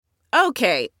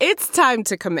Okay, it's time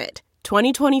to commit.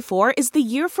 2024 is the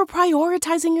year for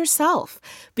prioritizing yourself.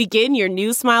 Begin your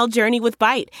new smile journey with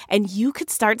Byte, and you could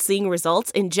start seeing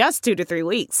results in just 2 to 3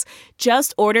 weeks.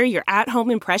 Just order your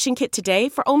at-home impression kit today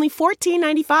for only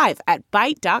 $14.95 at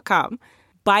Byte.com.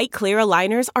 Byte Clear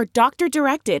aligners are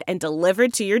doctor-directed and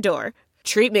delivered to your door.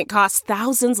 Treatment costs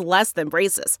thousands less than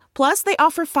braces. Plus, they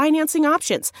offer financing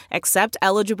options, accept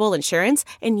eligible insurance,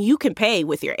 and you can pay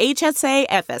with your HSA,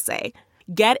 FSA.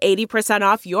 Get 80%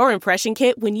 off your impression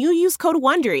kit when you use code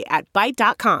WONDERY at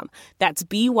Byte.com. That's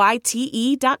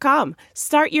BYTE.com.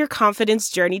 Start your confidence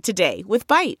journey today with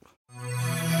Byte.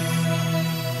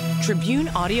 Tribune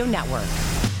Audio Network.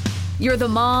 You're the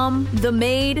mom, the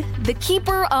maid, the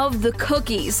keeper of the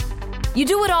cookies. You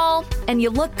do it all, and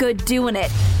you look good doing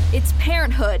it. It's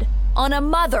parenthood on a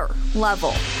mother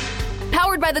level.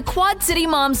 Powered by the Quad City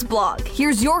Moms blog,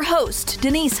 here's your host,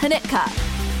 Denise Hanitka.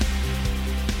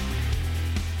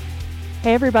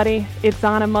 Hey everybody, it's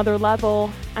On a Mother Level.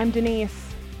 I'm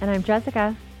Denise. And I'm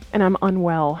Jessica. And I'm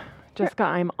unwell. Jessica,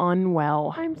 I'm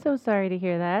unwell. I'm so sorry to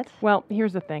hear that. Well,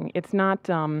 here's the thing. It's not,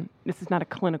 this is not a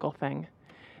clinical thing.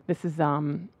 This is,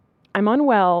 I'm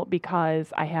unwell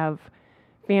because I have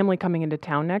family coming into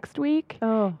town next week.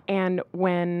 Oh. And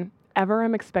whenever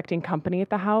I'm expecting company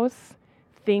at the house,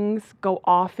 things go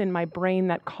off in my brain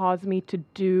that cause me to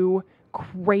do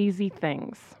crazy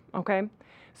things, okay?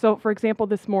 So, for example,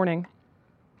 this morning,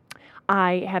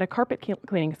 I had a carpet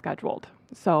cleaning scheduled.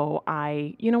 So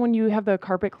when you have the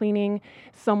carpet cleaning,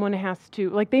 someone has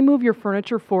to, they move your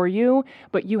furniture for you,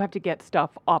 but you have to get stuff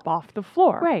up off the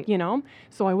floor. Right.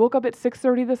 So I woke up at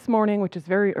 6:30 this morning, which is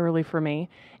very early for me,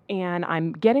 and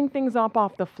I'm getting things up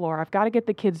off the floor. I've got to get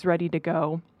the kids ready to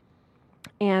go.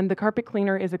 And the carpet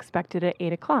cleaner is expected at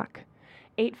 8 o'clock.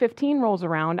 8:15 rolls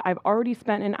around. I've already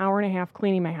spent an hour and a half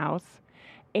cleaning my house.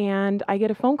 And I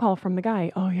get a phone call from the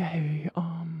guy. Oh, yeah, hey,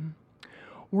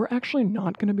 we're actually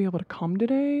not going to be able to come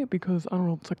today because, I don't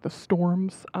know, it's like the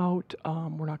storm's out.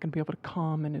 We're not going to be able to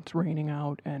come and it's raining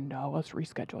out and let's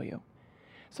reschedule you.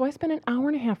 So I spent an hour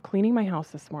and a half cleaning my house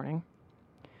this morning,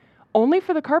 only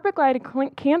for the carpet guy to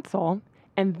cancel.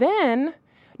 And then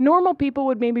normal people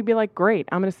would maybe be like, great,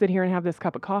 I'm going to sit here and have this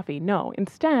cup of coffee. No,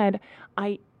 instead,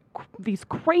 these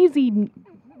crazy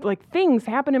things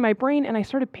happened in my brain, and I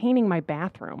started painting my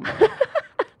bathroom.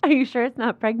 Are you sure it's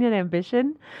not pregnant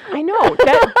ambition? I know.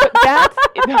 That's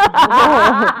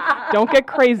don't get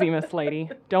crazy, Miss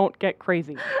Lady. Don't get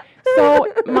crazy. So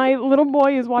my little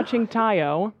boy is watching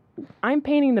Tayo. I'm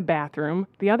painting the bathroom.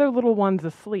 The other little one's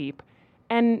asleep.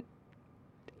 And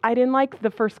I didn't like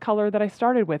the first color that I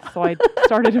started with, so I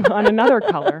started on another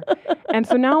color. And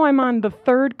so now I'm on the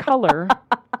third color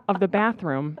of the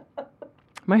bathroom.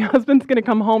 My husband's going to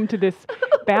come home to this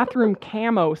bathroom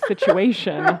camo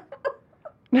situation.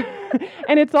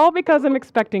 And it's all because I'm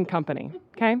expecting company,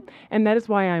 okay? And that is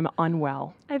why I'm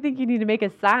unwell. I think you need to make a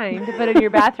sign to put in your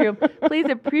bathroom. Please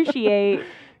appreciate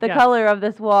the color of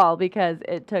this wall because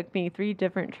it took me 3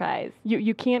 different tries.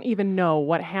 You can't even know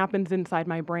what happens inside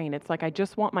my brain. It's like I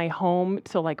just want my home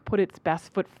to put its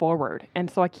best foot forward.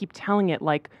 And so I keep telling it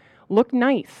look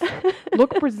nice,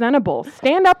 look presentable,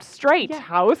 stand up straight,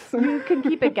 house. You can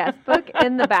keep a guest book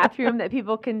in the bathroom that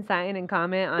people can sign and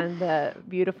comment on the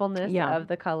beautifulness of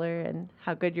the color and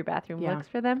how good your bathroom looks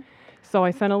for them. So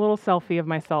I sent a little selfie of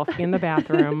myself in the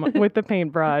bathroom with the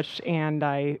paintbrush, and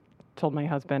I told my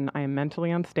husband, I am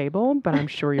mentally unstable, but I'm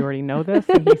sure you already know this.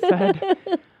 And he said,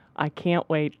 I can't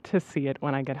wait to see it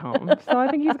when I get home. So I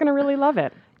think he's going to really love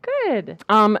it. Good.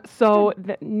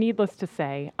 Needless to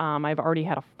say, I've already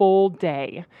had a full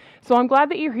day. So I'm glad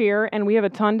that you're here, and we have a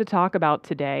ton to talk about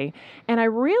today. And I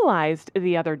realized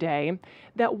the other day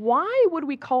that why would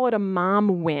we call it a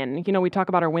mom win? We talk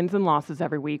about our wins and losses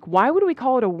every week. Why would we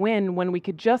call it a win when we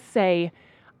could just say,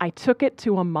 I took it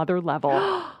to a mother level?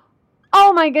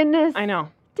 Oh, my goodness. I know.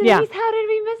 Denise, how did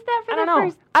we miss that for the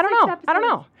first 6 episodes? I don't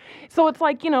know. So it's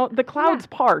like, the clouds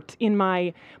part in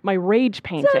my rage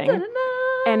painting.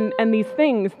 And these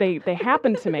things, they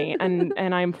happen to me,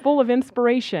 and I'm full of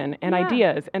inspiration and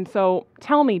ideas. And so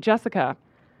tell me, Jessica,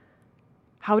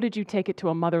 how did you take it to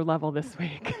a mother level this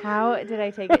week? How did I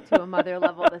take it to a mother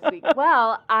level this week?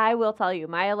 Well, I will tell you,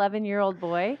 my 11-year-old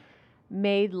boy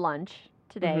made lunch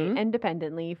today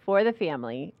independently for the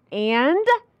family. And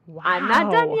I'm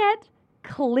not done yet.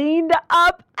 Cleaned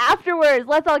up afterwards.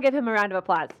 Let's all give him a round of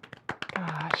applause.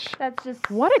 Gosh. That's just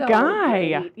what a guy.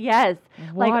 Great. Yes.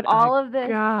 What all of this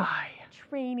guy.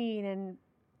 training and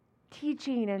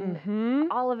teaching and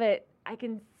all of it. I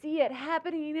can see it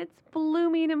happening. It's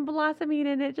blooming and blossoming,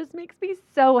 and it just makes me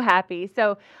so happy.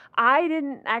 So I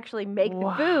didn't actually make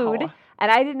the food,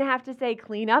 and I didn't have to say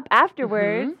clean up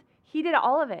afterwards. He did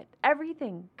all of it.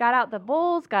 Everything. Got out the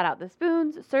bowls, got out the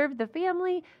spoons, served the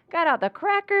family, got out the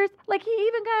crackers. Like, he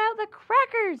even got out the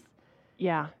crackers.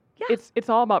 Yeah. Yeah. It's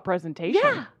all about presentation.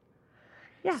 Yeah.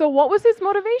 Yeah. So what was his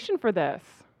motivation for this?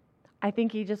 I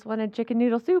think he just wanted chicken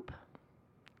noodle soup.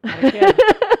 Okay.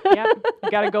 Yep.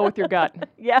 You got to go with your gut.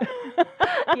 Yeah.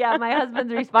 Yeah, my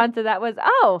husband's response to that was,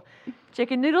 oh,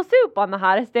 chicken noodle soup on the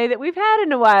hottest day that we've had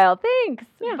in a while. Thanks.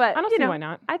 Yeah, But, I don't see why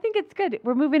not. I think it's good.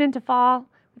 We're moving into fall.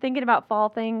 We're thinking about fall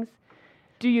things.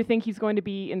 Do you think he's going to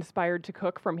be inspired to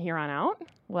cook from here on out?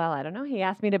 Well, I don't know. He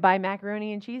asked me to buy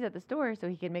macaroni and cheese at the store so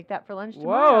he can make that for lunch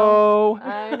tomorrow. Whoa.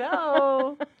 I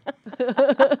know.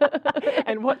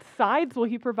 And what sides will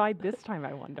he provide this time,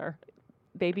 I wonder?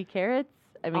 Baby carrots.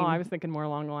 I mean, I was thinking more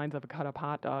along the lines of a cut-up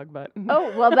hot dog, but...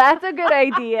 Oh, well, that's a good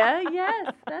idea.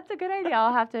 Yes, that's a good idea.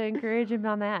 I'll have to encourage him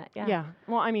on that. Yeah. Yeah.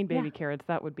 Well, I mean, baby carrots,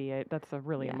 that would be it. That's a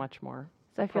much more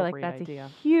So I feel like appropriate that's idea.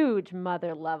 a huge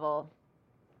mother level.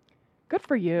 Good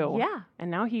for you. Yeah.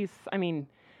 And now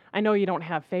I know you don't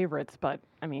have favorites, but,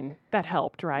 that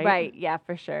helped, right? Right. Yeah,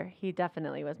 for sure. He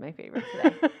definitely was my favorite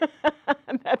today.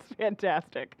 That's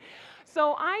fantastic.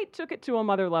 So I took it to a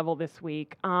mother level this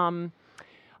week.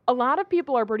 A lot of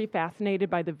people are pretty fascinated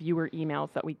by the viewer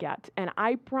emails that we get. And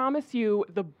I promise you,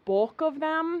 the bulk of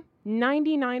them,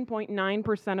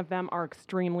 99.9% of them are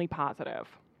extremely positive.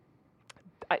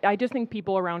 I just think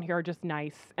people around here are just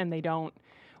nice and they don't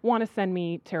want to send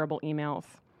me terrible emails.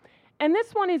 And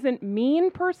this one isn't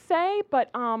mean per se, but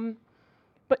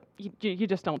you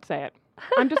just don't say it.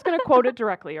 I'm just going to quote it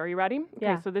directly. Are you ready?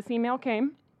 Yeah. Okay, so this email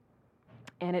came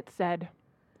and it said,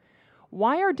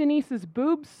 "Why are Denise's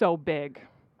boobs so big?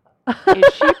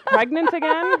 Is she pregnant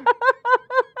again?"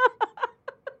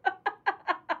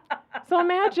 So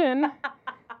imagine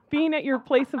being at your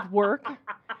place of work,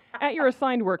 at your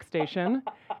assigned workstation,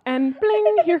 and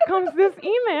bling, here comes this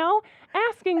email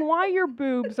asking why your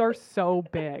boobs are so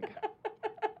big.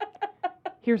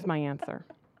 Here's my answer.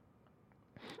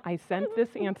 I sent this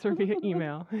answer via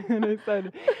email, and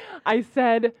I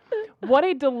said, "What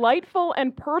a delightful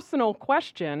and personal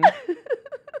question.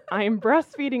 I am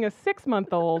breastfeeding a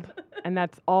 6-month-old, and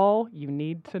that's all you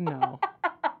need to know."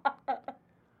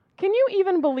 Can you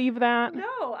even believe that?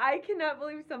 No, I cannot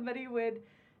believe somebody would.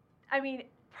 I mean,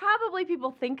 probably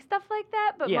people think stuff like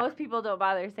that, but Yeah. most people don't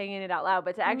bother saying it out loud.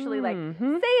 But to actually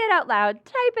Mhm. say it out loud,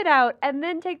 type it out, and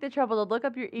then take the trouble to look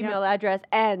up your email address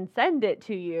and send it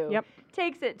to you, Yep.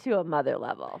 takes it to a mother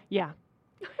level. Yeah.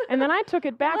 And then I took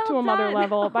it back to Well a mother done.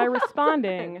 level by Well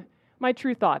responding my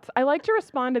true thoughts. I like to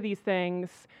respond to these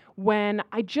things when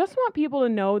I just want people to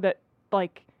know that,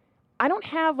 I don't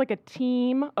have a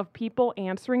team of people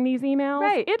answering these emails.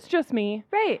 Right. It's just me.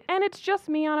 Right. And it's just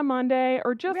me on a Monday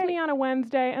or just me Right. on a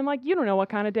Wednesday. And you don't know what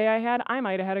kind of day I had. I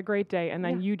might have had a great day. And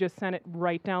then Yeah. you just sent it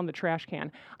right down the trash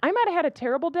can. I might have had a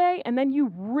terrible day. And then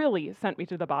you really sent me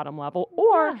to the bottom level.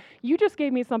 Or Yeah. you just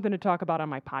gave me something to talk about on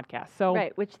my podcast. So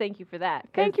Right, which thank you for that.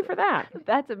 thank 'cause you for that.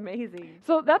 That's amazing.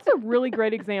 So that's a really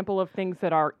great example of things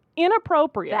that are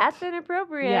inappropriate. That's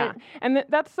inappropriate. Yeah, and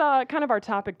that's kind of our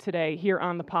topic today here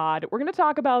on the pod. We're going to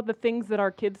talk about the things that our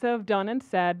kids have done and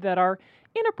said that are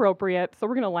inappropriate. So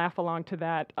we're going to laugh along to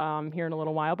that here in a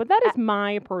little while. But that is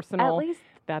my personal. At least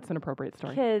that's an appropriate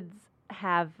story. kids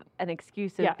have an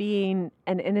excuse of Yes. being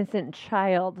an innocent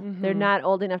child. They're Mhm. not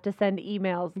old enough to send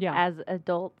emails Yeah. as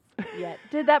adults yet.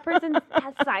 Did that person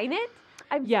sign it?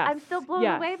 I'm still blown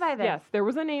away by this. Yes, there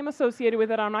was a name associated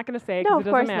with it. I'm not going to say it No, because of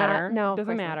it doesn't course not. matter. No, it of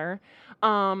doesn't course not.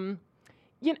 matter.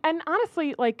 And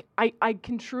honestly, I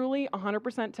can truly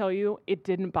 100% tell you it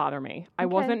didn't bother me. I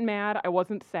Okay. wasn't mad. I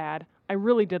wasn't sad. I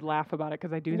really did laugh about it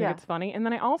because I do think Yeah. it's funny. And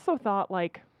then I also thought,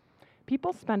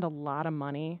 people spend a lot of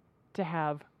money to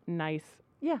have nice,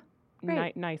 Yeah.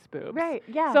 Right. nice boobs. Right.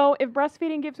 Yeah. So if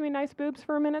breastfeeding gives me nice boobs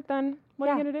for a minute, then what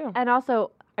are Yeah. you going to do? And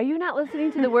also, are you not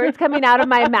listening to the words coming out of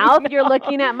my mouth? You're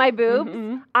looking at my boobs.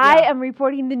 Mhm. I Yeah. am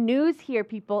reporting the news here,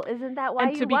 people. Isn't that why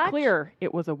And you to be watch? clear,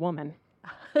 it was a woman.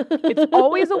 It's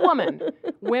always a woman.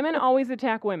 Women always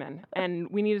attack women, and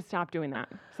we need to stop doing that.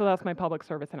 So that's my public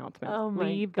service announcement. Oh my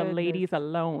Leave the ladies goodness.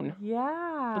 alone.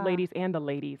 Yeah. The ladies and the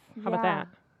ladies. How about Yeah.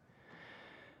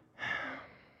 that?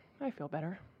 I feel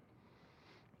better.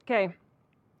 Okay.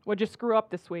 What'd you screw up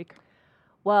this week?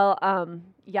 Well,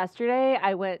 yesterday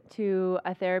I went to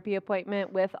a therapy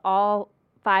appointment with all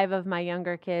 5 of my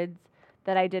younger kids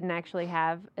that I didn't actually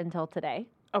have until today.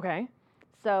 Okay.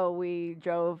 So we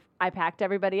drove, I packed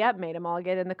everybody up, made them all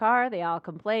get in the car. They all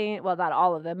complained. Well, not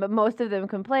all of them, but most of them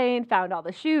complained, found all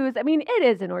the shoes. I mean, it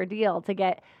is an ordeal to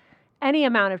get any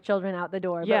amount of children out the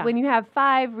door. Yeah. But when you have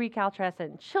 5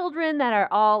 recalcitrant children that are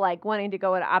all like wanting to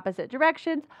go in opposite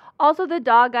directions, also the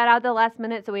dog got out at the last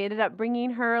minute, so we ended up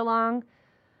bringing her along,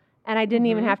 and I didn't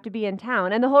even have to be in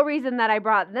town. And the whole reason that I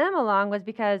brought them along was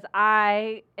because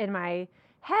I, in my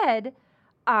head,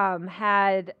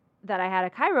 had that I had a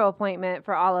chiro appointment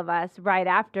for all of us right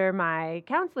after my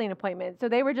counseling appointment. So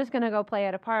they were just going to go play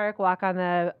at a park, walk on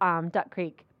the Duck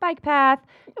Creek bike path.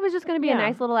 It was just going to be a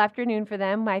nice little afternoon for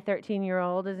them. My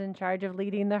 13-year-old is in charge of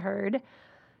leading the herd.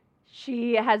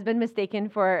 She has been mistaken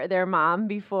for their mom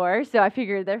before, so I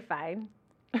figured they're fine.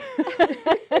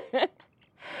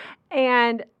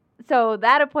 And so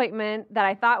that appointment that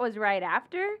I thought was right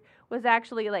after was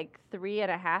actually like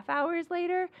 3.5 hours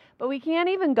later, but we can't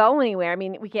even go anywhere. I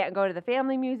mean, we can't go to the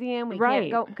family museum. We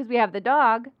can't go because we have the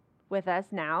dog with us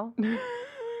now.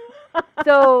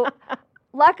 So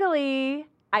luckily,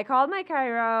 I called my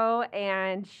chiro,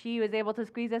 and she was able to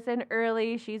squeeze us in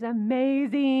early. She's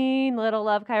amazing. Little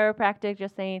love chiropractic,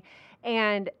 just saying.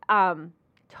 And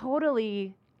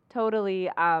totally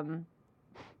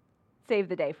saved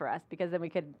the day for us, because then we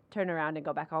could turn around and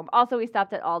go back home. Also, we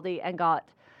stopped at Aldi and got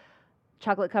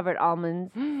chocolate-covered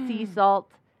almonds, sea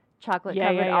salt,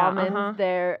 chocolate-covered almonds.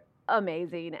 They're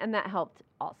amazing, and that helped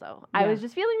also. I was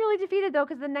just feeling really defeated, though,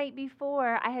 because the night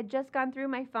before, I had just gone through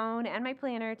my phone and my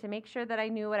planner to make sure that I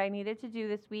knew what I needed to do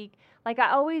this week, like I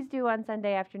always do on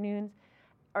Sunday afternoons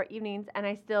or evenings, and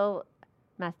I still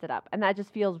messed it up. And that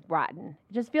just feels rotten.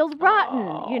 It just feels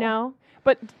rotten, you know?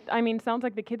 But, I mean, sounds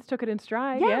like the kids took it in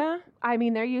stride, yeah? I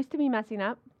mean, they're used to me messing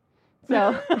up,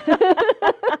 so...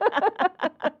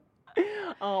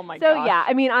 Oh, my gosh. So, yeah,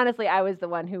 I mean, honestly, I was the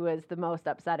one who was the most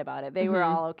upset about it. They were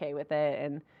all okay with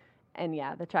it, and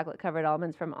yeah, the chocolate-covered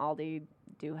almonds from Aldi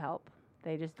do help.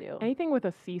 They just do. Anything with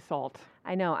a sea salt.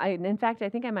 I know. In fact, I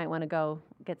think I might want to go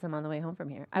get some on the way home from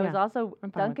here. I was also,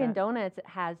 Dunkin' Donuts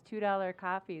has $2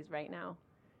 coffees right now.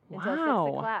 Until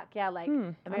 6 o'clock. Yeah, like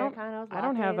Americanos, lattes, I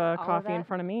don't have a coffee that. in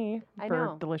front of me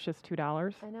for delicious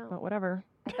 $2. I know. But whatever.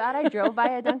 I thought I drove by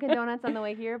a Dunkin' Donuts on the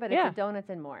way here, but it's a Donuts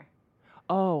and More.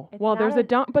 Oh, well, there's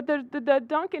but the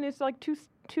Dunkin' is like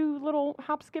two little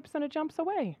hop skips and a jumps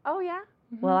away. Oh, yeah?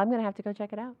 Well, I'm going to have to go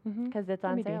check it out because it's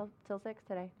on sale till 6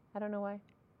 today. I don't know why,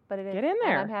 but it is. Get in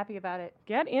there. And I'm happy about it.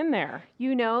 Get in there.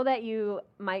 You know that you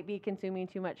might be consuming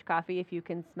too much coffee if you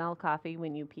can smell coffee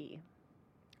when you pee.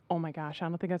 Oh, my gosh. I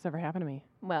don't think that's ever happened to me.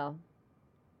 Well,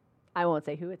 I won't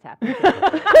say who it's happened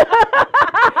to.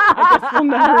 I guess we'll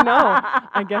never know.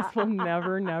 I guess we'll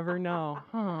never know.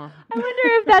 Huh. I wonder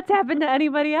if that's happened to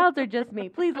anybody else or just me.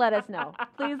 Please let us know.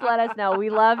 Please let us know. We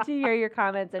love to hear your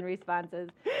comments and responses.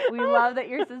 We love that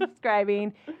you're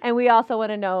subscribing, and we also want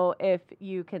to know if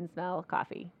you can smell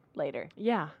coffee later.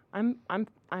 Yeah, I'm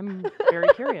very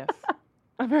curious.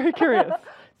 I'm very curious.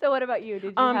 So what about you?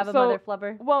 Did you have a mother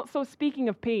flubber? Well, so speaking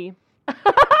of pee.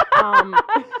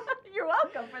 You're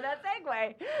welcome for that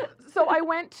segue. So I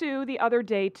went to the other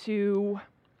day to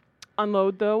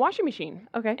unload the washing machine.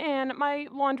 Okay. And my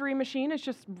laundry machine is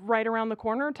just right around the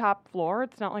corner, top floor.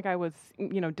 It's not like I was,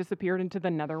 disappeared into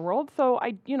the netherworld. So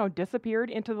I, disappeared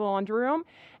into the laundry room.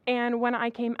 And when I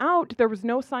came out, there was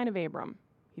no sign of Abram.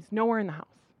 He's nowhere in the house.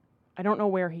 I don't know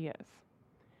where he is.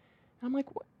 And I'm like,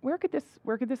 where could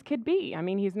this kid be? I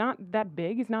mean, he's not that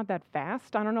big. He's not that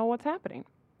fast. I don't know what's happening.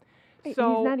 Wait,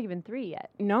 so he's not even 3 yet.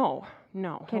 No.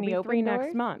 Can he He'll be open 3 doors?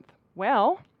 next month.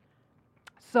 Well,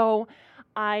 so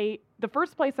the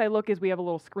first place I look is we have a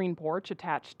little screen porch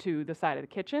attached to the side of the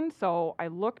kitchen. So I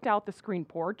looked out the screen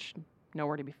porch,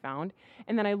 nowhere to be found.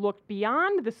 And then I looked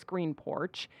beyond the screen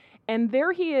porch, and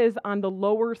there he is on the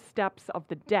lower steps of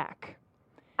the deck.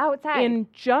 Outside. In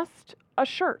just a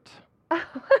shirt.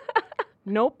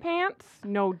 No pants,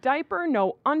 no diaper,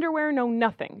 no underwear, no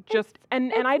nothing.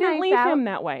 And I didn't leave him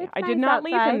that way. I did not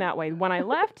leave him that way. When I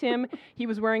left him, he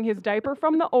was wearing his diaper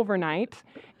from the overnight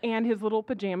and his little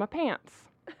pajama pants.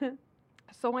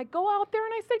 So I go out there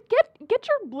and I said, get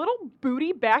your little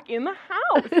booty back in the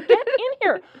house. Get in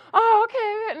here. Oh,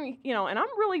 okay. And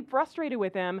I'm really frustrated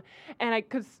with him. And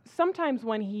because sometimes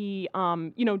when he,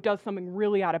 does something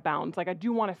really out of bounds, like I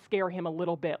do want to scare him a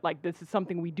little bit. Like this is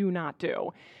something we do not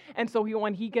do. And so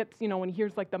when he gets, when he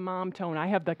hears like the mom tone, I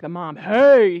have like the mom,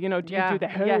 hey, do you do the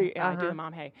hey? Yeah, I do the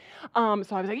mom, hey. So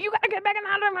I was like, you got to get back in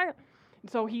the house.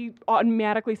 So he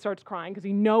automatically starts crying because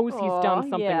he knows he's done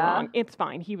something wrong. It's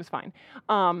fine. He was fine.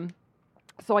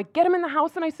 So I get him in the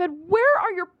house and I said, where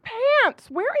are your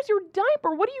pants? Where is your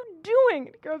diaper? What are you doing?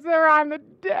 He goes, they're on the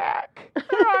deck.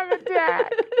 They're on the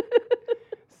deck.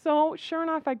 So sure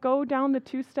enough, I go down the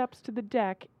 2 steps to the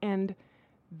deck and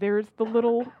there's the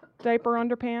little diaper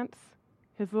underpants,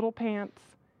 his little pants,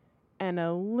 and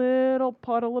a little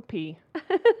puddle of pee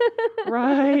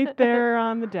right there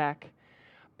on the deck.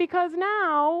 Because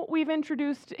now we've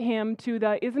introduced him to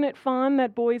the, isn't it fun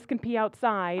that boys can pee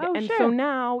outside? Oh, and sure. so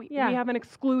now Yeah. we have an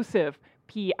exclusive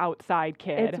pee outside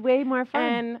kid. It's way more fun.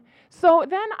 And so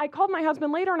then I called my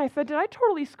husband later and I said, did I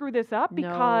totally screw this up? No.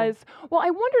 Because, well,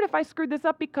 I wondered if I screwed this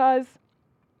up because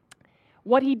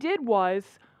what he did was,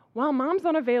 well, mom's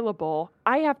unavailable.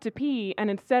 I have to pee. And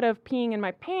instead of peeing in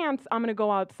my pants, I'm going to go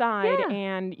outside Yeah.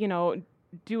 and,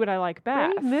 do what I like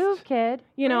best. Brave move, kid.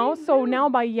 So Brave now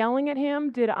move. by yelling at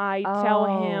him, did I tell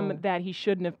Oh. him that he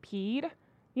shouldn't have peed?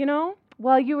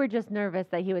 Well, you were just nervous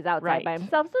that he was outside by Right.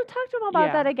 himself. So talk to him about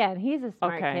Yeah. that again. He's a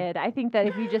smart Okay. kid. I think that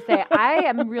if you just say, I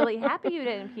am really happy you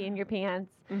didn't pee in your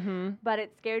pants, Mm-hmm. but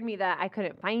it scared me that I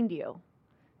couldn't find you.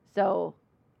 So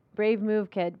brave move,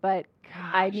 kid, but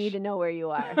I need to know where you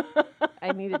are.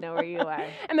 I need to know where you are.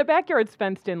 And the backyard's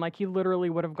fenced in, like he literally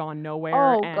would have gone nowhere.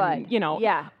 Oh, and, good.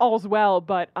 Yeah. all's well.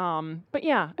 But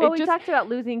yeah. Well, it we just, talked about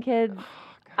losing kids.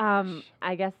 gosh.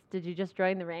 I guess, did you just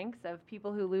join the ranks of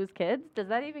people who lose kids? Does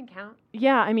that even count?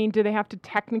 Yeah, I mean, do they have to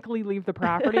technically leave the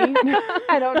property?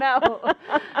 I don't know.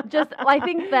 I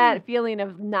think that feeling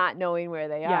of not knowing where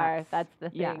they are, Yes. that's the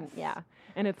thing. Yes. Yeah.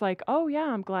 And it's like, oh yeah,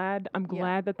 I'm glad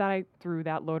that I threw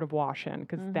that load of wash in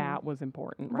because that was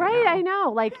important. Right, now. I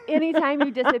know. Like anytime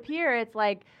you disappear, it's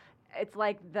like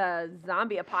the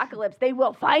zombie apocalypse. They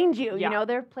will find you. Yeah. You know,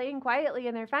 they're playing quietly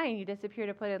and they're fine. You disappear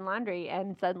to put in laundry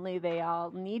and suddenly they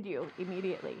all need you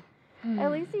immediately.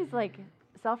 At least he's like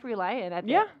self-reliant at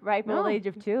the ripe old age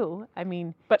of 2. I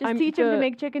mean, But just I'm teach him to the-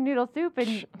 make chicken noodle soup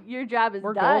and your job is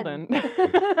We're done. golden.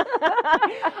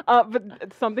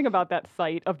 But something about that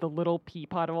sight of the little pea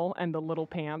puddle and the little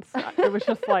pants, it was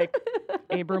just like,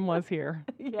 Abram was here.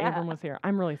 Yeah. Abram was here.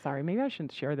 I'm really sorry. Maybe I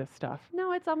shouldn't share this stuff.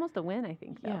 No, it's almost a win, I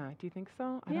think. Though. Yeah, do you think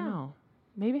so? I Yeah. don't know.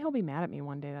 Maybe he'll be mad at me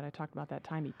one day that I talked about that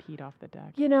time he peed off the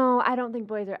deck. You know, I don't think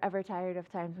boys are ever tired of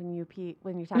times when you pee,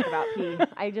 when you talk about pee.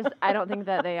 I don't think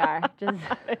that they are. Just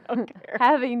I don't care.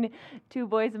 having 2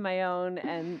 boys of my own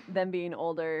and them being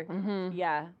older,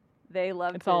 yeah, they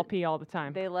love It's to, all pee all the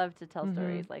time. They love to tell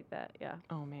stories like that, yeah.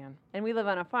 Oh, man. And we live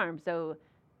on a farm, so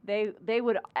they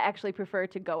would actually prefer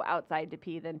to go outside to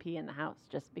pee than pee in the house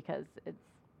just because it's...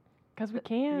 Because we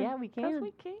can. Yeah, we can. Because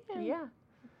we can. Yeah.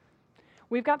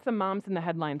 We've got some moms in the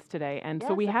headlines today, and so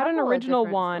Yes, we a had an couple of original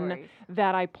different one stories.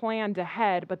 that I planned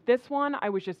ahead, but this one I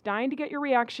was just dying to get your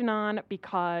reaction on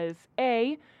because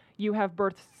A, you have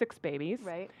birthed 6 babies,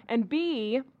 Right. and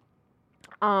B,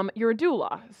 you're a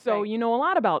doula, so Right. you know a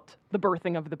lot about the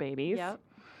birthing of the babies. Yep.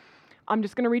 I'm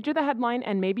just going to read you the headline,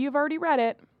 and maybe you've already read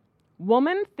it.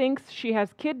 Woman thinks she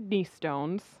has kidney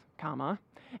stones, comma,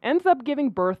 ends up giving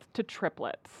birth to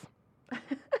triplets.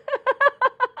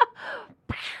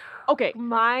 Okay.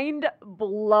 Mind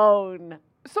blown.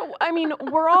 So, I mean,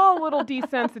 we're all a little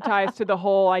desensitized to the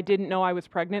whole I didn't know I was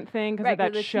pregnant thing because Right, of that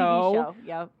 'cause the show. TV show.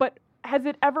 Yep. But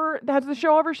has the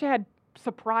show ever had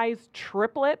surprise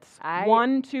triplets? I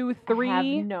 1, 2, 3, I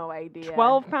have no idea.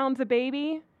 12 pounds of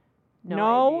baby?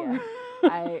 No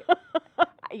idea.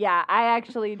 I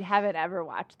actually haven't ever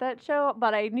watched that show,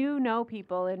 but I know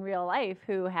people in real life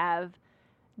who have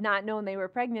not known they were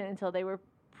pregnant until they were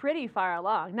pretty far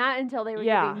along. Not until they were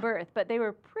giving birth, but they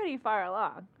were pretty far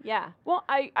along. Yeah. Well,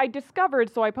 I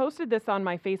discovered, so I posted this on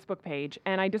my Facebook page,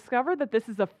 and I discovered that this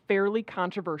is a fairly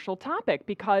controversial topic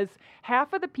because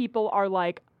half of the people are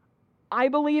like, I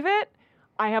believe it.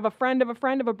 I have a friend of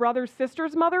a brother's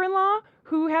sister's mother-in-law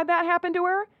who had that happen to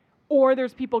her. Or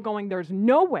there's people going, there's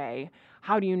no way.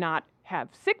 How do you not have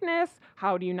sickness?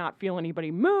 How do you not feel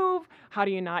anybody move? How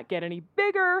do you not get any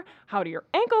bigger? How do your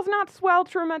ankles not swell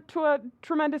to a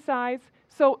tremendous size?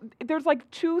 So there's like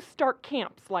 2 stark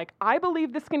camps. Like, I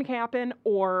believe this can happen,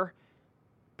 or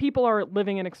people are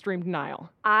living in extreme denial.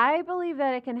 I believe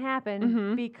that it can happen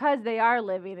Mm-hmm. because they are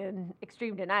living in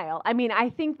extreme denial. I mean, I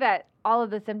think that all of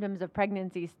the symptoms of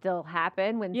pregnancy still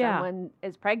happen when someone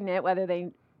is pregnant, whether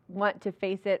they want to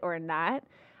face it or not.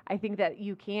 I think that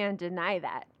you can deny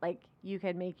that. Like, you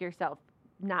can make yourself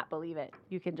not believe it.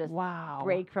 You can just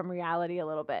break from reality a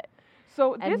little bit.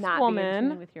 So and this not woman, be in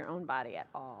tune with your own body at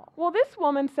all. well, this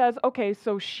woman says, okay,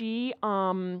 so she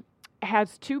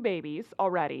has 2 babies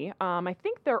already. I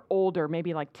think they're older,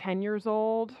 maybe like 10 years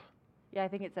old. Yeah, I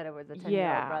think it said it was a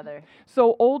 10-year-old brother.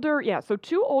 So so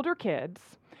 2 older kids.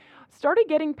 Started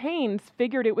getting pains,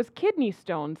 figured it was kidney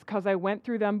stones because I went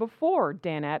through them before,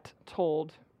 Danette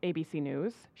told ABC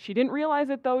News. She didn't realize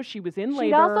it, though. She was in labor.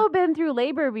 She'd also been through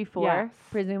labor before, Yes.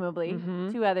 presumably,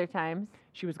 2 other times.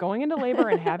 She was going into labor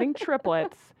and having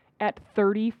triplets at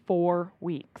 34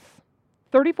 weeks.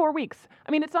 34 weeks.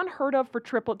 I mean, it's unheard of for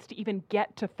triplets to even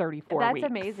get to 34 That's weeks.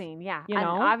 amazing, yeah. You and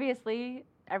know? obviously,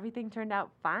 everything turned out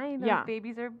fine. Those Yeah.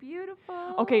 babies are beautiful.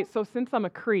 Okay, so since I'm a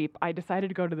creep, I decided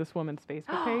to go to this woman's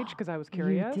Facebook page because I was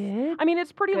curious. You did? I mean,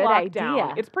 it's pretty Good locked down.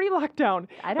 idea. It's pretty locked down.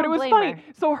 I But don't it was blame funny. her.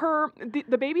 So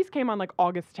the babies came on like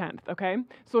August 10th, okay?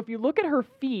 So if you look at her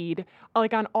feed,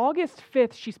 like on August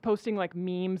 5th, she's posting like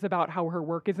memes about how her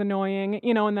work is annoying,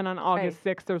 you know, and then on August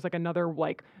 6th, there's like another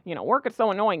like, you know, work is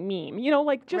so annoying meme, you know,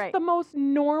 like just Right. the most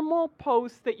normal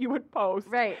post that you would post.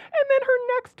 Right. And then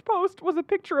her next post was a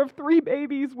picture of 3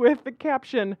 babies with the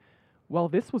caption, "Well,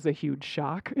 this was a huge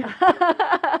shock."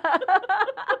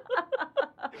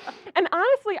 And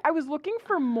honestly, I was looking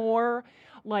for more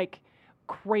like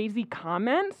crazy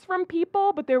comments from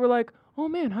people, but they were like, "Oh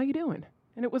man, how you doing?"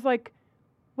 And it was like,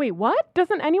 "Wait, what?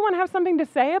 Doesn't anyone have something to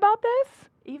say about this?"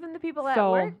 Even the people at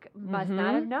So, work must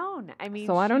not have known. I mean,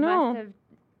 So I don't she know. must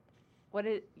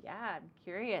have, yeah, I'm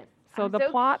curious. So I'm the so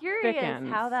plot curious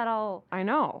thickens. how that all I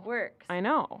know. works. I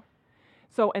know.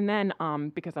 So, and then,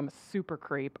 because I'm a super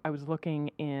creep, I was looking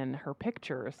in her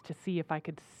pictures to see if I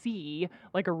could see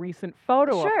like a recent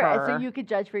photo of Sure, her. so you could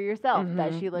judge for yourself.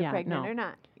 Does she look Yeah, pregnant no. or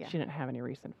not? Yeah. She didn't have any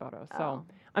recent photos. Oh. So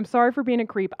I'm sorry for being a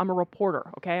creep. I'm a reporter,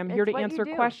 okay? I'm here It's to what you answer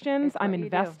do. questions. It's I'm what you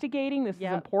do. investigating. This is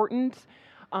Yep. important.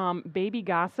 Baby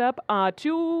gossip.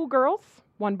 2 girls,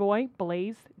 1 boy,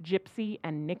 Blaze, Gypsy,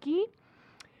 and Nikki.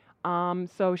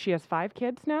 So she has 5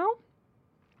 kids now.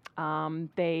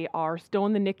 They are still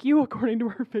in the NICU according to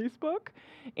her Facebook,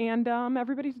 and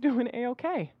everybody's doing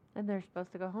A-okay. And they're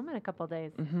supposed to go home in a couple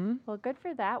days. Mm-hmm. Well, good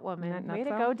for that woman. Isn't that Way to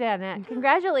so? go, Danette.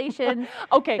 Congratulations.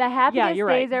 Okay. The happiest you're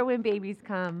days right. are when babies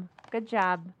come. Good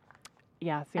job.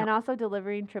 Yeah. See, And also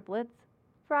delivering triplets.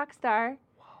 Rock star.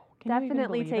 can you even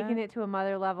Definitely believe taking it? it to a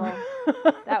mother level.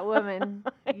 That woman.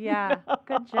 Yeah.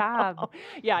 Good job.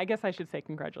 Yeah, I guess I should say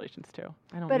congratulations too.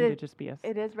 I don't But need to it- just be a.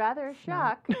 It is rather a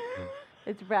snot. shock.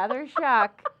 It's rather a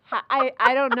shock.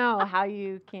 I don't know how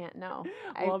you can't know.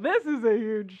 Well, this is a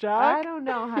huge shock. I don't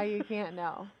know how you can't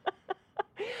know.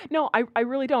 No, I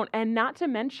really don't. And not to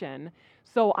mention,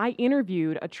 so I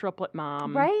interviewed a triplet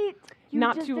mom. Right? You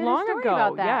Not just too did a long story ago.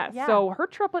 about that. Yes. Yeah. So her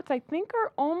triplets, I think,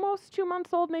 are almost 2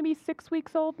 months old, maybe 6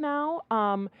 weeks old now.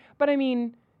 But I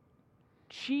mean,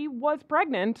 she was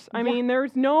pregnant. I Yeah. mean,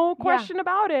 there's no question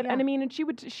about it. Yeah. And I mean, and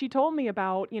she told me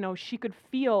about, she could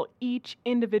feel each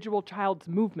individual child's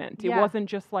movement. It Yeah. wasn't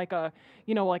just like a,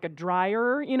 like a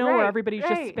dryer, where Right, everybody's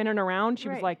just right. spinning around. She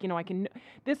was Right. like,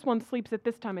 this one sleeps at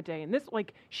this time of day. And this,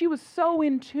 she was so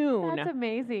in tune. That's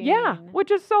amazing. Yeah, which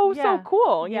is so Yeah,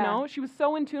 cool, yeah. She was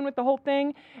so in tune with the whole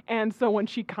thing. And so when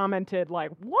she commented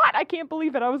like, "What? I can't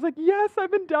believe it." I was like, "Yes,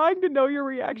 I've been dying to know your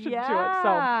reaction to it."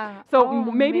 Yeah. So Oh,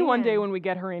 maybe one day man. when we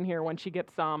get her in here, when she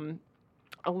gets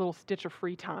a little stitch of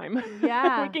free time,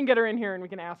 Yeah. we can get her in here and we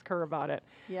can ask her about it.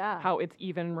 Yeah. How it's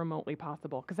even remotely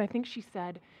possible. Because I think she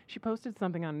posted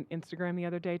something on Instagram the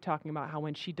other day talking about how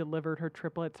when she delivered her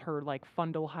triplets, her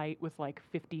fundal height was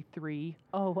 53.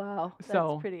 Oh, wow. That's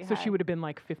So pretty high. so she would have been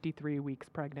 53 weeks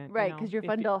pregnant. Right, because your if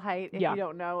you- fundal height, if yeah. you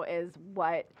don't know, is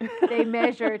what they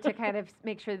measure to kind of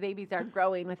make sure the babies are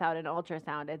growing without an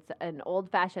ultrasound. It's an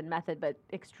old-fashioned method, but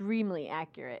extremely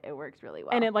accurate. It works really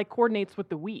well. And it coordinates with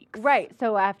the weeks. Right,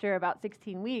 so after about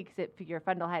 16 weeks, your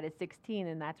fundal height is 16,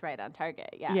 and that's right on target.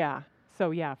 Yeah. Yeah.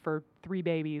 So yeah, for 3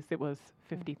 babies, it was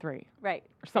 53. Right.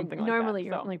 Or something And like that, normally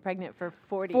you're so. only pregnant for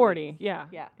 40. 40, weeks. yeah.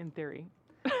 Yeah. In theory.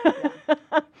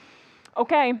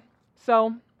 Okay,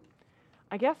 so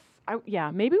I guess,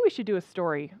 maybe we should do a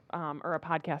story or a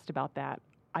podcast about that.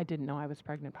 I didn't know I was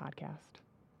pregnant podcast.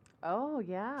 Oh,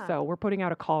 yeah. So we're putting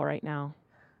out a call right now.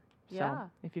 Yeah. So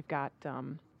if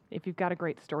you've got a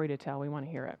great story to tell, we want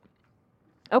to hear it.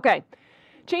 Okay,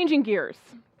 changing gears.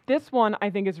 This one I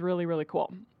think is really, really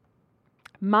cool.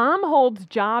 Mom holds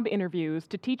job interviews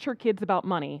to teach her kids about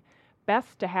money.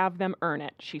 Best to have them earn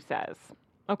it, she says.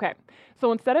 Okay,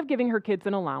 so instead of giving her kids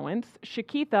an allowance,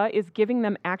 Shakitha is giving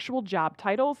them actual job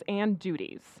titles and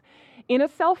duties. In a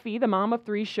selfie, the mom of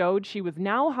 3 showed she was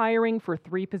now hiring for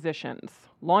 3 positions: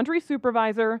 laundry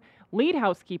supervisor, lead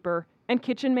housekeeper, and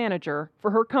kitchen manager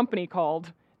for her company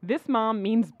called This Mom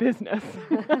Means Business.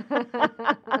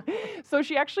 So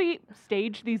she actually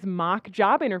staged these mock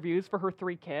job interviews for her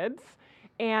 3 kids.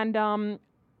 And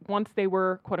once they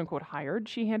were, quote unquote, hired,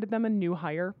 she handed them a new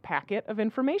hire packet of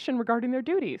information regarding their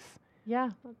duties. Yeah,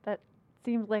 that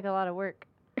seems like a lot of work.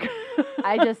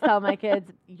 I just tell my kids,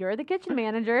 you're the kitchen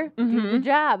manager, do the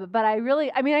job. But I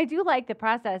do like the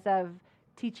process of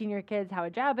teaching your kids how a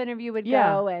job interview would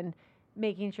go and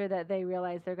making sure that they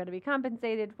realize they're going to be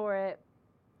compensated for it.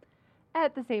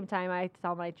 At the same time, I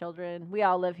tell my children, we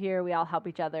all live here, we all help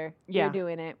each other. Yeah. You're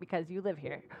doing it because you live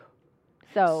here.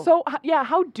 So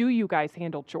how do you guys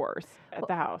handle chores at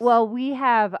the house? Well, we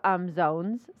have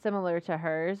zones similar to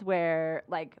hers where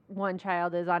like one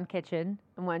child is on kitchen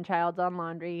and one child's on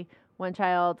laundry, one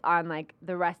child's on like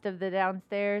the rest of the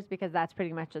downstairs because that's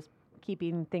pretty much just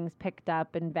keeping things picked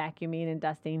up and vacuuming and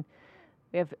dusting.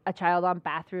 We have a child on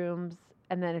bathrooms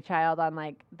and then a child on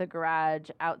like the garage,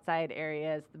 outside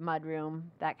areas, the mud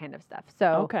room, that kind of stuff.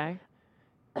 So okay.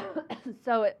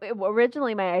 So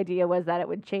originally my idea was that it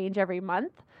would change every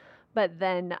month, but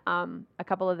then a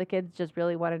couple of the kids just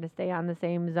really wanted to stay on the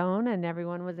same zone, and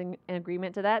everyone was in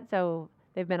agreement to that. So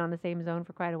they've been on the same zone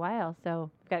for quite a while.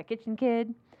 So we've got a kitchen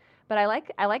kid, but I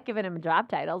like giving them job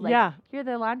titles. Like, yeah, you're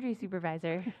the laundry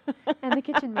supervisor and the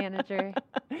kitchen manager.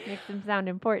 Makes them sound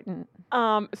important.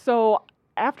 So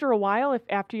after a while,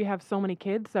 after you have so many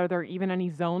kids, are there even any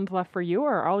zones left for you,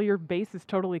 or are all your bases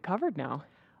totally covered now?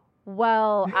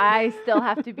 Well, I still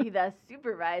have to be the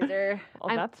supervisor.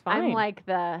 Oh, that's fine. I'm like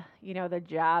the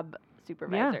job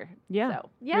supervisor. Yeah. So,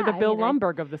 yeah. You're the Bill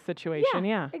Lumbergh of the situation.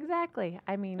 Yeah. Exactly.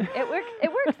 I mean,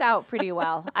 it works out pretty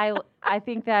well. I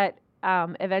think that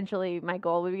eventually my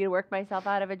goal would be to work myself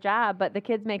out of a job, but the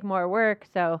kids make more work,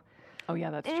 so. Oh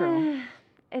yeah, that's true.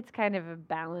 It's kind of a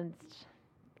balanced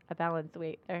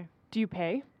weight there. Do you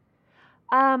pay?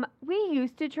 We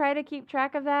used to try to keep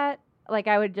track of that. Like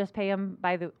I would just pay them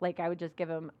I would just give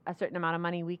them a certain amount of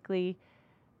money weekly,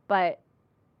 but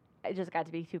it just got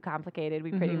to be too complicated.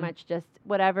 We pretty much just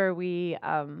whatever you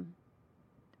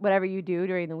do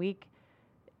during the week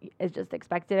is just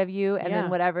expected of you, and then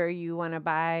whatever you want to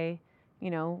buy,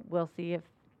 we'll see if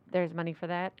there's money for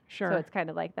that. Sure. So it's kind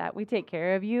of like that. We take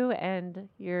care of you and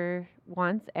your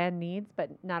wants and needs, but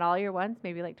not all your wants,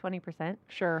 maybe like 20%.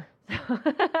 Sure.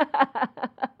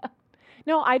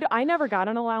 No, I never got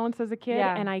an allowance as a kid,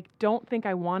 and I don't think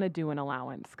I want to do an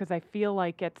allowance because I feel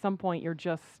like at some point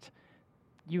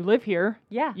you live here,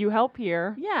 you help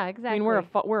here. Yeah, exactly. I mean,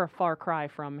 we're a far cry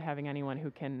from having anyone who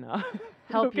can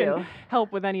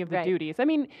help with any of the duties. I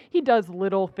mean, he does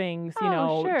little things,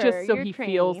 sure. just so You're he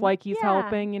trained. feels like he's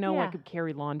helping. Yeah. Like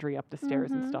carry laundry up the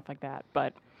stairs and stuff like that.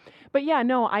 But yeah,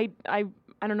 no, I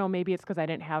don't know. Maybe it's because I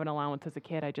didn't have an allowance as a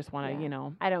kid. I just want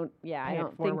to, I don't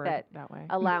think that way.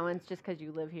 Allowance just because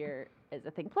you live here is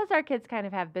a thing. Plus, our kids kind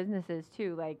of have businesses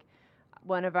too. Like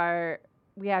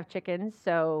we have chickens,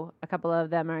 so a couple of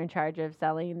them are in charge of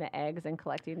selling the eggs and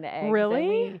collecting the eggs. Really?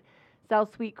 And we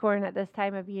sell sweet corn at this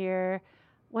time of year.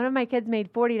 One of my kids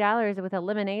made $40 with a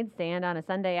lemonade stand on a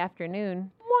Sunday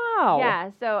afternoon. Wow. Yeah,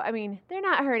 so, I mean, they're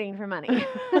not hurting for money.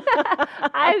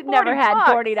 I never had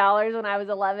 $40 when I was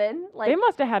 11. They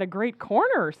must have had a great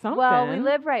corner or something. Well, we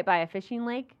live right by a fishing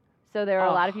lake, so there were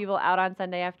a lot of people out on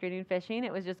Sunday afternoon fishing.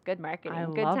 It was just good marketing.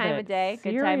 Good time of day.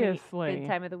 Seriously. Good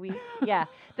time of the week. Yeah.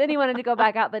 Then he wanted to go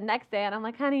back out the next day, and I'm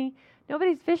like, honey,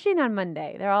 nobody's fishing on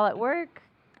Monday. They're all at work,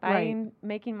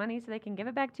 making money so they can give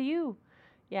it back to you.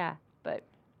 Yeah, but...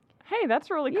 Hey,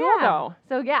 that's really cool, though.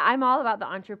 So, yeah, I'm all about the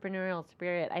entrepreneurial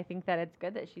spirit. I think that it's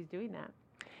good that she's doing that.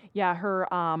 Yeah,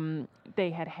 they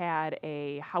had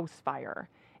a house fire.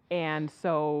 And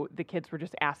so the kids were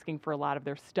just asking for a lot of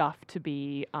their stuff to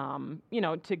be,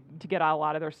 to get a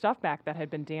lot of their stuff back that had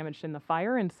been damaged in the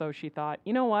fire. And so she thought,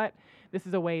 you know what? This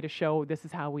is a way to show this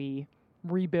is how we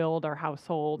rebuild our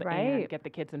household and get the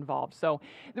kids involved. So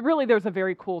really there's a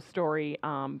very cool story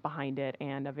behind it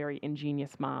and a very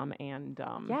ingenious mom. And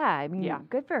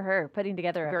good for her putting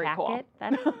together a packet.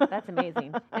 Cool. That's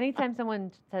amazing. Anytime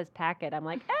someone says packet, I'm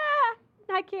like,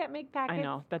 I can't make packets. I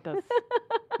know, that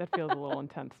feels a little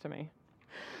intense to me.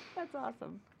 That's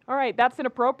awesome. All right, that's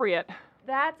inappropriate.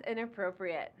 That's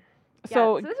inappropriate.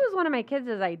 So this was one of my kids'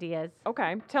 ideas.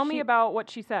 Okay, tell me about what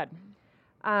she said.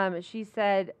 She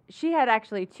said she had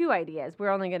actually two ideas. We're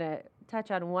only going to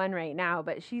touch on one right now,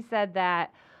 but she said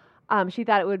that she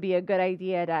thought it would be a good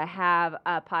idea to have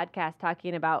a podcast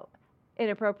talking about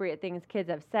inappropriate things kids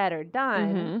have said or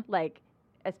done, like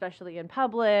especially in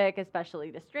public,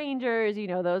 especially to strangers,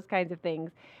 those kinds of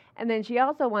things. And then she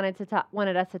also wanted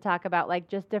us to talk about like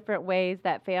just different ways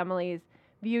that families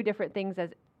view different things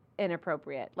as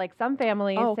inappropriate. Like some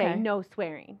families say no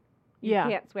swearing. You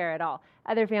can't swear at all.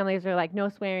 Other families are like, no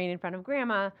swearing in front of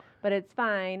grandma, but it's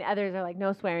fine. Others are like,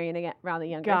 no swearing around the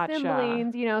younger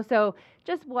siblings, So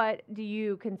just what do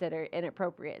you consider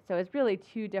inappropriate? So it's really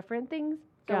two different things.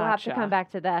 So we'll have to come back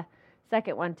to the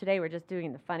second one. Today we're just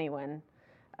doing the funny one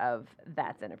of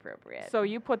that's inappropriate. So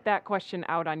you put that question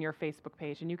out on your Facebook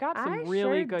page, and you got some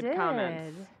really good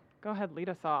comments. Go ahead, lead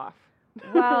us off.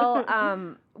 Well,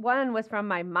 one was from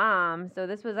my mom, so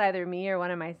this was either me or one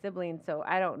of my siblings, so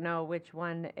I don't know which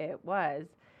one it was.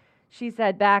 she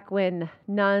said back when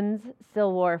nuns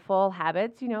still wore full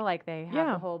habits, like they have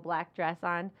Yeah. the whole black dress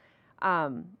on,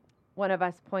 one of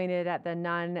us pointed at the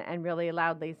nun and really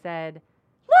loudly said,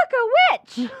 "Look, a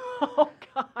witch!" Oh,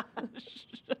 gosh.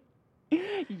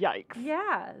 Yikes.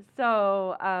 Yeah.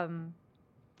 So,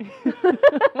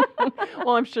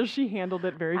 Well, I'm sure she handled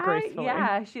it very gracefully.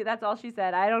 that's all she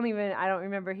said. I don't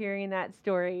remember hearing that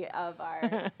story of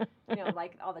our,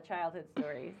 like all the childhood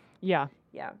stories. Yeah.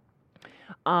 Yeah.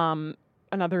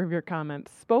 Another of your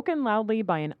comments. Spoken loudly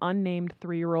by an unnamed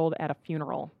 3-year-old at a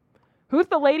funeral. Who's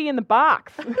the lady in the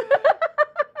box?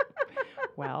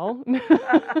 Well,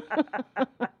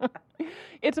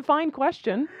 it's a fine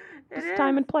question. Just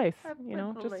time and place,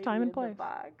 just time and place.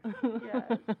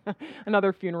 Yeah.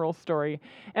 Another funeral story.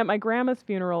 At my grandma's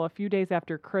funeral a few days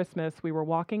after Christmas, we were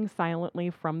walking silently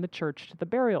from the church to the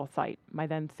burial site. My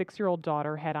then 6-year-old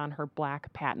daughter had on her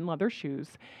black patent leather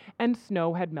shoes, and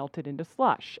snow had melted into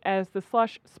slush. As the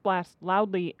slush splashed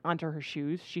loudly onto her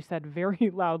shoes, she said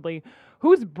very loudly,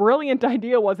 "Whose brilliant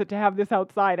idea was it to have this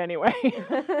outside anyway?"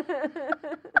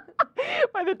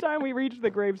 By the time we reached the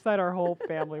gravesite, our whole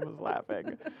family was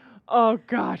laughing. Oh,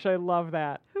 gosh, I love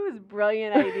that. Whose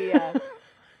brilliant idea?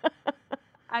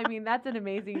 I mean, that's an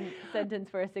amazing sentence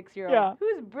for a 6-year-old. Yeah.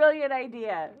 Whose brilliant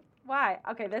idea? Why?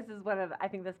 Okay, this is I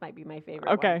think this might be my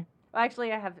favorite Okay. one. Well,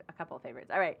 actually, I have a couple of favorites.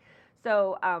 All right.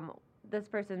 So, this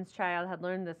person's child had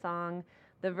learned the song,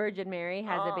 "The Virgin Mary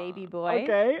Has a Baby Boy."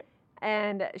 Okay.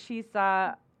 And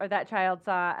that child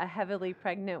saw a heavily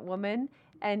pregnant woman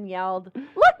and yelled,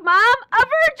 "Look, Mom, a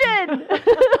virgin!"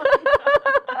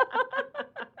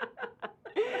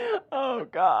 Oh,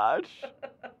 gosh.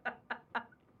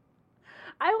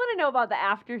 I want to know about the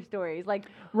after stories. Like,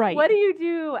 Right. what do you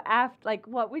do after? Like,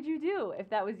 what would you do if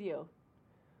that was you?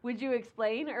 Would you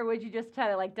explain, or would you just try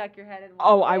to duck your head and walk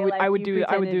Oh, I away would. like I would you do.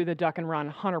 I would do pretended- the duck and run.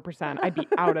 100%. I'd be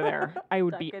out of there. I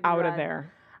would Duck be and out run. of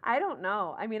there. I don't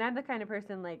know. I mean, I'm the kind of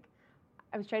person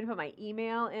I was trying to put my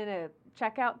email in a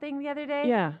checkout thing the other day.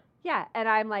 Yeah. Yeah, and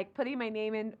I'm putting my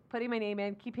name in,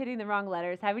 keep hitting the wrong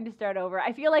letters, having to start over.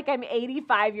 I feel like I'm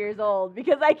 85 years old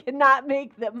because I cannot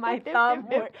make my thumb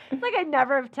work. It's like I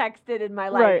never have texted in my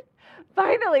life. Right.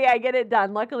 Finally, I get it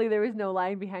done. Luckily, there was no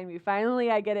line behind me. Finally,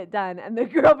 I get it done, and the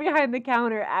girl behind the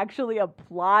counter actually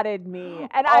applauded me,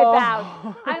 and I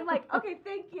bowed. I'm like, "Okay,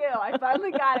 thank you. I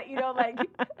finally got it."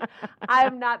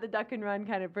 I'm not the duck and run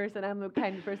kind of person. I'm the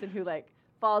kind of person who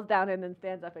falls down and then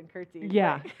stands up and curtsies.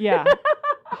 Yeah. Yeah.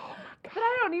 But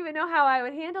I don't even know how I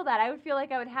would handle that. I would feel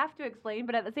like I would have to explain,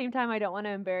 but at the same time, I don't want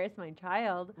to embarrass my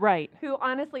child. Right. Who,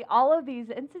 honestly, all of these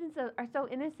incidents are so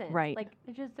innocent. Right.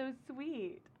 They're just so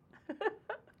sweet.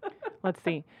 Let's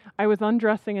see. I was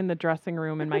undressing in the dressing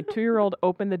room and my 2-year-old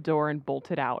opened the door and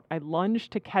bolted out. I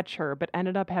lunged to catch her, but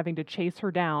ended up having to chase her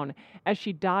down as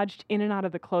she dodged in and out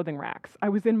of the clothing racks. I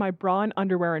was in my bra and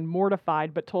underwear and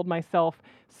mortified, but told myself,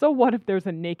 so what if there's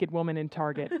a naked woman in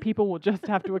Target? People will just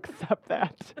have to accept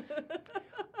that.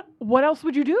 What else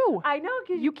would you do? I know,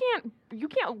 because You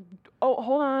can't, oh,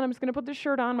 hold on, I'm just going to put this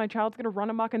shirt on. My child's going to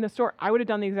run amok in the store. I would have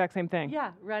done the exact same thing.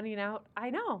 Yeah, running out. I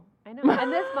know. And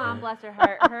this mom, bless her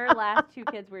heart, her last 2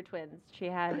 kids were twins. She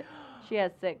has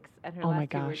 6, and her Oh my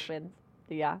last 2 were gosh. twins.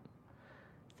 Yeah.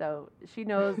 So she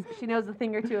knows a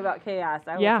thing or two about chaos.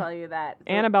 I Yeah. will tell you that. So,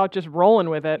 And about just rolling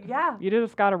with it. Yeah. You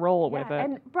just got to roll yeah, with it.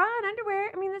 and bra and underwear.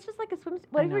 I mean, it's just like a swimsuit.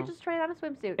 What I if we're know. just trying on a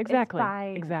swimsuit? Exactly. It's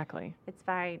fine. Exactly. It's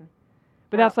fine.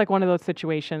 But that's like one of those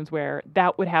situations where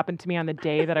that would happen to me on the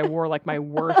day that I wore my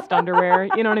worst underwear.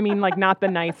 You know what I mean? Not the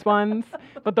nice ones,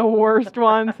 but the worst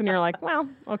ones. And you're like, well,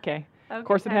 okay. Of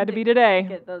course it had to be today.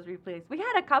 Get those replaced. We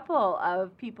had a couple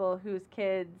of people whose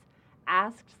kids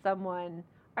asked someone,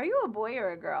 "Are you a boy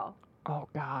or a girl?" Oh,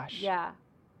 gosh. Yeah.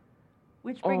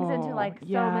 Which brings into so many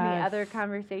yes. other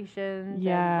conversations.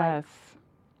 Yes.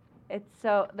 And,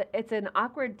 it's an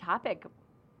awkward topic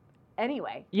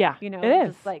anyway. Yeah, You know, it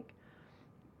it's is. just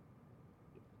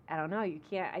I don't know, you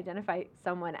can't identify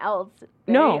someone else.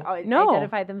 No.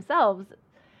 Identify themselves. And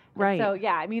Right. so,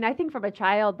 yeah, I mean, I think from a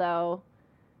child, though,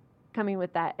 coming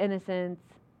with that innocence,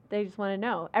 they just want to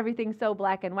know. Everything's so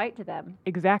black and white to them.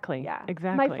 Exactly. Yeah.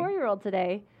 Exactly. My 4-year-old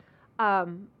today,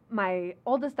 my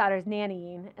oldest daughter's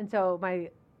nannying, and so my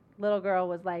little girl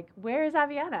was like, "Where is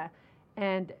Aviana?"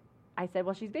 And I said,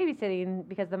 "Well, she's babysitting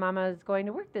because the mama is going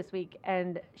to work this week."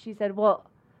 And she said, "Well,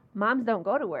 moms don't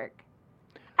go to work."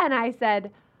 And I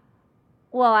said,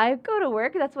 "Well, I go to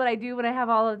work. That's what I do when I have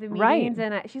all of the meetings."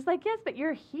 Right. And she's like, "Yes, but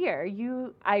you're here.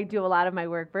 I do a lot of my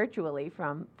work virtually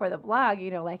for the blog,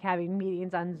 having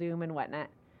meetings on Zoom and whatnot."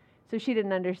 So she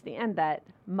didn't understand that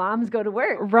moms go to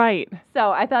work. Right.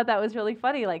 So I thought that was really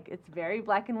funny. It's very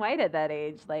black and white at that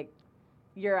age.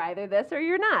 you're either this or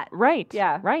you're not. Right.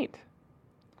 Yeah. Right.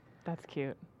 That's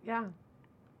cute. Yeah.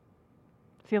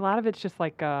 See, a lot of it's just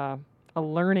like a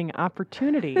learning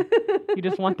opportunity. You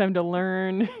just want them to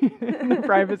learn in the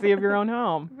privacy of your own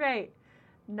home. Right.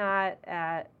 Not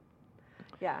at,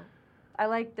 I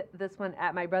liked this one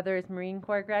at my brother's Marine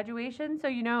Corps graduation. So,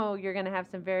 you're going to have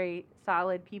some very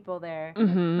solid people there.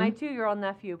 Mm-hmm. My 2-year-old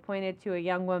nephew pointed to a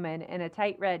young woman in a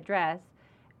tight red dress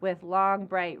with long,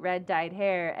 bright red dyed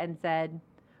hair and said,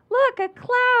 "Look, a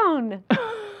clown."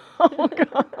 Oh,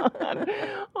 God.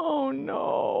 Oh,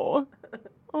 no.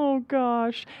 Oh,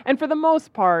 gosh. And for the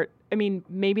most part, I mean,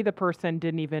 maybe the person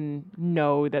didn't even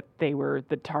know that they were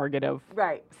the target of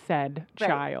said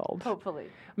child. Hopefully.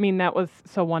 I mean,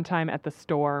 so one time at the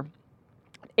store,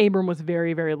 Abram was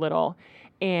very, very little.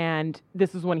 And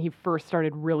this is when he first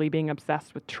started really being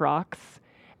obsessed with trucks.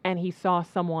 And he saw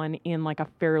someone in like a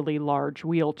fairly large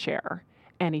wheelchair.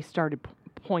 And he started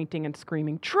pointing and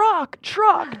screaming, "Truck,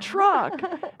 truck, truck."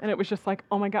 And it was just like,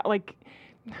 oh my God, like,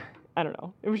 I don't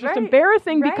know. It was just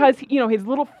embarrassing because, his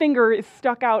little finger is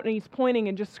stuck out and he's pointing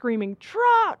and just screaming,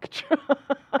 "Truck,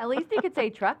 truck." At least he could say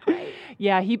truck right.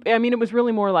 Yeah, it was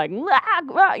really more like,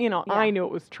 I knew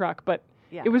it was truck, but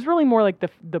it was really more like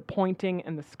the pointing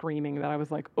and the screaming that I was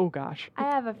like, oh gosh. I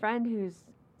have a friend whose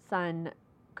son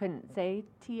couldn't say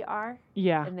TR.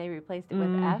 Yeah. And they replaced it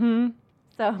with F.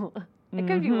 So it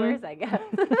could be worse, I guess.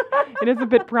 It is a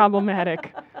bit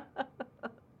problematic.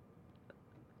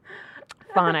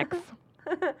 Phonics.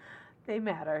 They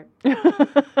matter.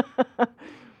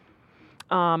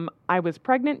 I was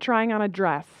pregnant trying on a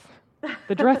dress.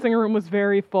 The dressing room was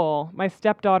very full. My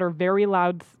stepdaughter very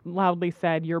loudly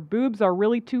said, "Your boobs are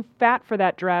really too fat for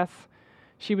that dress."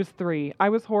 She was 3. I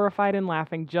was horrified and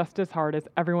laughing just as hard as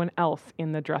everyone else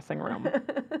in the dressing room.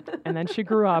 And then she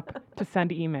grew up to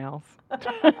send emails.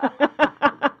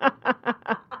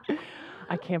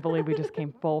 I can't believe we just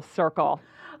came full circle.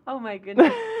 Oh my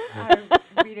goodness. Our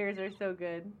readers are so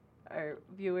good. Our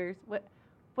viewers.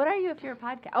 What are you if you're a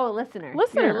podcast? Oh, a listener.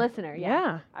 Listener. You're a listener,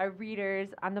 Yeah. Our readers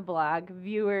on the blog,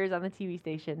 viewers on the TV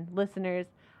station, listeners.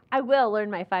 I will learn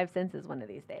my 5 senses one of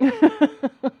these days.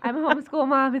 I'm a homeschool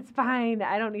mom. It's fine.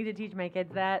 I don't need to teach my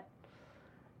kids that.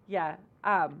 Yeah.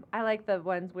 I like the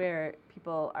ones where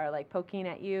people are like poking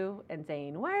at you and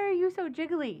saying, "Why are you so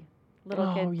jiggly?"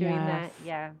 Little kids doing that.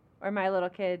 Yeah. Or my little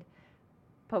kid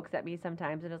pokes at me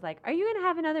sometimes and is like, "Are you going to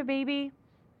have another baby?"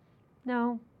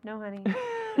 No, honey.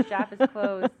 The shop is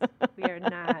closed. We are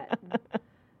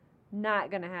not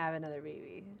going to have another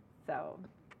baby. So.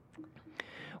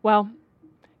 Well,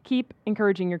 keep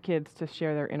encouraging your kids to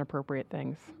share their inappropriate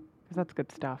things, because that's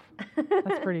good stuff.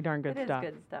 That's pretty darn good stuff. It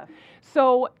is good stuff.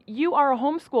 So you are a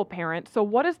homeschool parent. So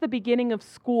what does the beginning of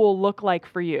school look like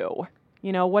for you?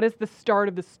 What is the start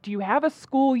of this? Do you have a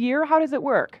school year? How does it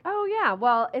work? Oh, yeah.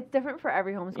 Well, it's different for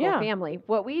every homeschool family.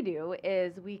 What we do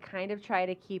is we kind of try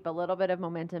to keep a little bit of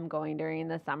momentum going during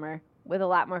the summer with a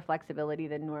lot more flexibility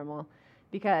than normal,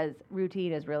 because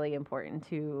routine is really important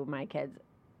to my kids.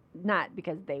 Not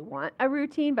because they want a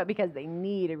routine, but because they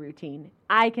need a routine.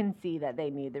 I can see that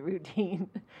they need the routine.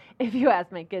 If you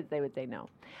ask my kids, they would say no.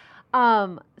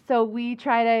 So we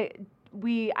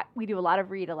do a lot of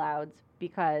read alouds,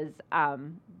 because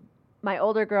my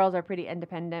older girls are pretty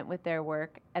independent with their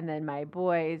work, and then my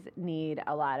boys need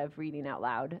a lot of reading out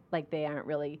loud. Like, they aren't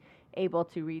really able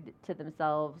to read to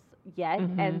themselves yet.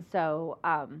 Mm-hmm. And so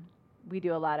we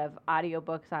do a lot of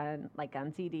audiobooks on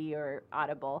CD or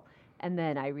Audible, and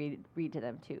then I read to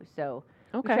them too. So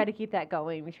we try to keep that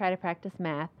going. We try to practice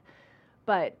math.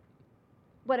 But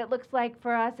what it looks like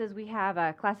for us is we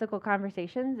have Classical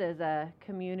Conversations as a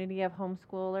community of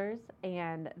homeschoolers,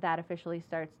 and that officially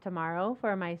starts tomorrow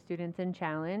for my students in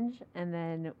Challenge, and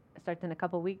then starts in a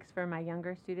couple weeks for my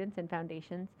younger students in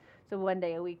Foundations. So one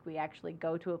day a week we actually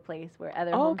go to a place where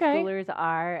other homeschoolers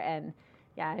are, and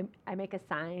I make a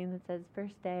sign that says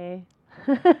first day.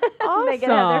 Awesome. They get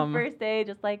to have their first day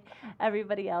just like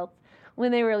everybody else. When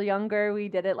they were younger, we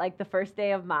did it like the first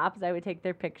day of MOPS. I would take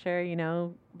their picture,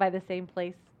 by the same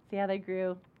place, see how they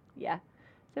grew. Yeah.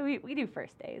 So we do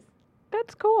first days.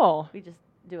 That's cool. We just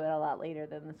do it a lot later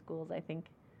than the schools, I think.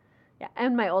 Yeah.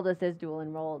 And my oldest is dual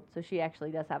enrolled, so she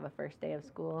actually does have a first day of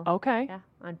school. Okay. Yeah,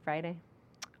 on Friday.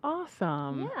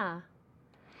 Awesome. Yeah.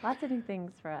 Lots of new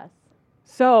things for us.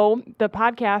 So the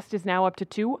podcast is now up to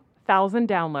 2,000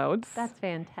 downloads. That's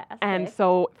fantastic. And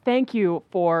so thank you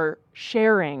for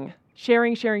sharing.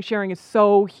 Sharing is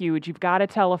so huge. You've got to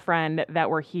tell a friend that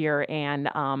we're here, and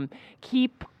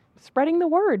keep spreading the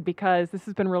word, because this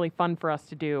has been really fun for us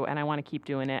to do, and I want to keep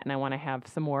doing it, and I want to have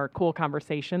some more cool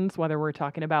conversations, whether we're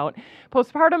talking about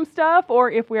postpartum stuff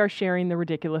or if we are sharing the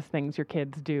ridiculous things your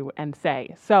kids do and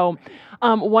say. So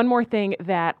one more thing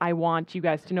that I want you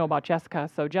guys to know about Jessica.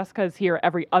 So Jessica is here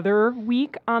every other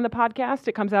week on the podcast.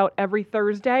 It comes out every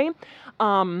Thursday.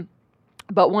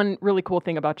 But one really cool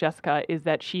thing about Jessica is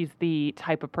that she's the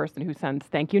type of person who sends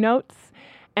thank you notes.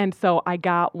 And so I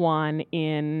got one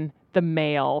in the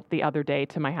mail the other day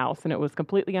to my house, and it was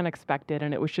completely unexpected.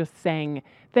 And it was just saying,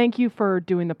 thank you for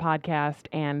doing the podcast,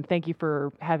 and thank you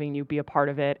for having you be a part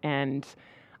of it. And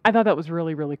I thought that was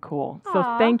really, really cool. Aww.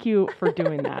 So thank you for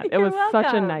doing that. It was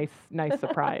such a nice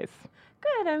surprise.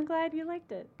 Good. I'm glad you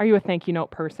liked it. Are you a thank you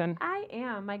note person? I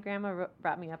am. My grandma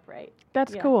brought me up right.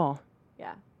 That's cool.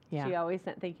 Yeah. Yeah. She always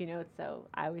sent thank you notes, so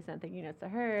I always sent thank you notes to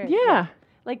her. Yeah.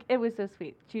 Like, it was so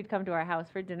sweet. She'd come to our house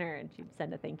for dinner, and she'd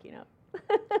send a thank you note.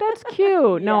 That's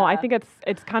cute. No, I Yeah. think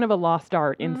it's kind of a lost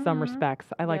art in some respects.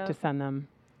 I like to send them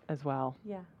as well.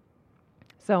 Yeah.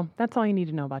 So that's all you need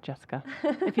to know about Jessica.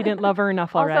 If you didn't love her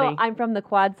enough already. Also, I'm from the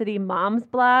Quad City Moms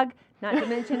blog, not to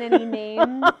mention any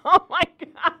names. Oh my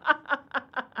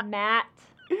God. Matt.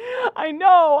 I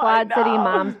know. Quad City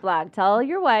Moms blog. Tell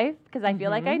your wife, because I feel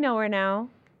like I know her now.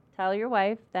 Tell your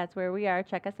wife that's where we are.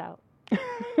 Check us out.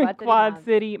 Quad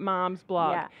City Moms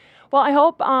blog. Yeah. Well, I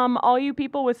hope all you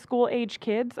people with school-age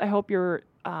kids, I hope your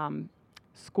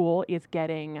school is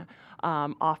getting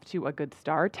off to a good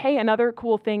start. Hey, another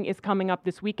cool thing is coming up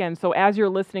this weekend. So as you're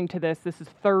listening to this is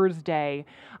Thursday.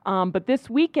 But this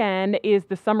weekend is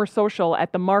the Summer Social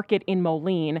at the Market in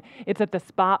Moline. It's at the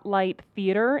Spotlight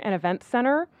Theater and Event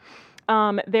Center.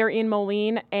 They're in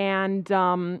Moline. And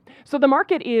so the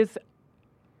Market is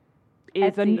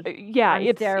it's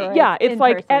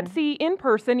like Etsy in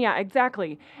person. Yeah,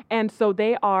 exactly. And so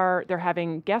they're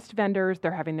having guest vendors,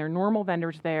 they're having their normal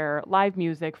vendors there, live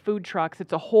music, food trucks.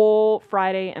 It's a whole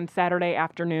Friday and Saturday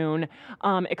afternoon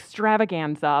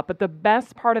extravaganza. But the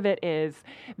best part of it is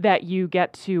that you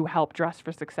get to help Dress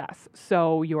for Success.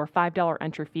 So your $5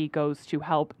 entry fee goes to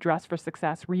help Dress for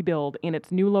Success rebuild in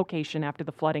its new location after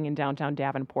the flooding in downtown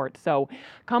Davenport. So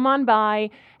come on by,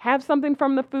 have something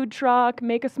from the food truck,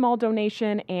 make a small donation,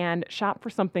 and shop for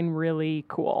something really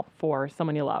cool for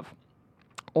someone you love.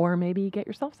 Or maybe get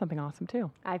yourself something awesome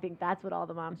too. I think that's what all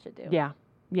the moms should do.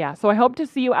 Yeah. So I hope to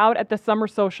see you out at the Summer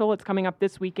Social. It's coming up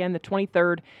this weekend, the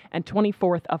 23rd and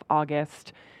 24th of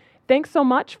August. Thanks so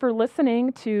much for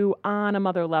listening to On a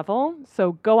Mother Level.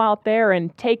 So go out there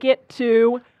and take it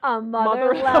to a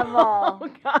mother level.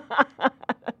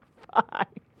 Bye.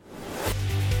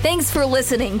 Thanks for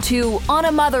listening to On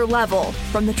a Mother Level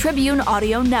from the Tribune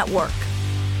Audio Network.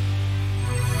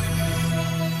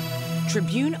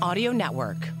 Tribune Audio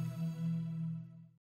Network.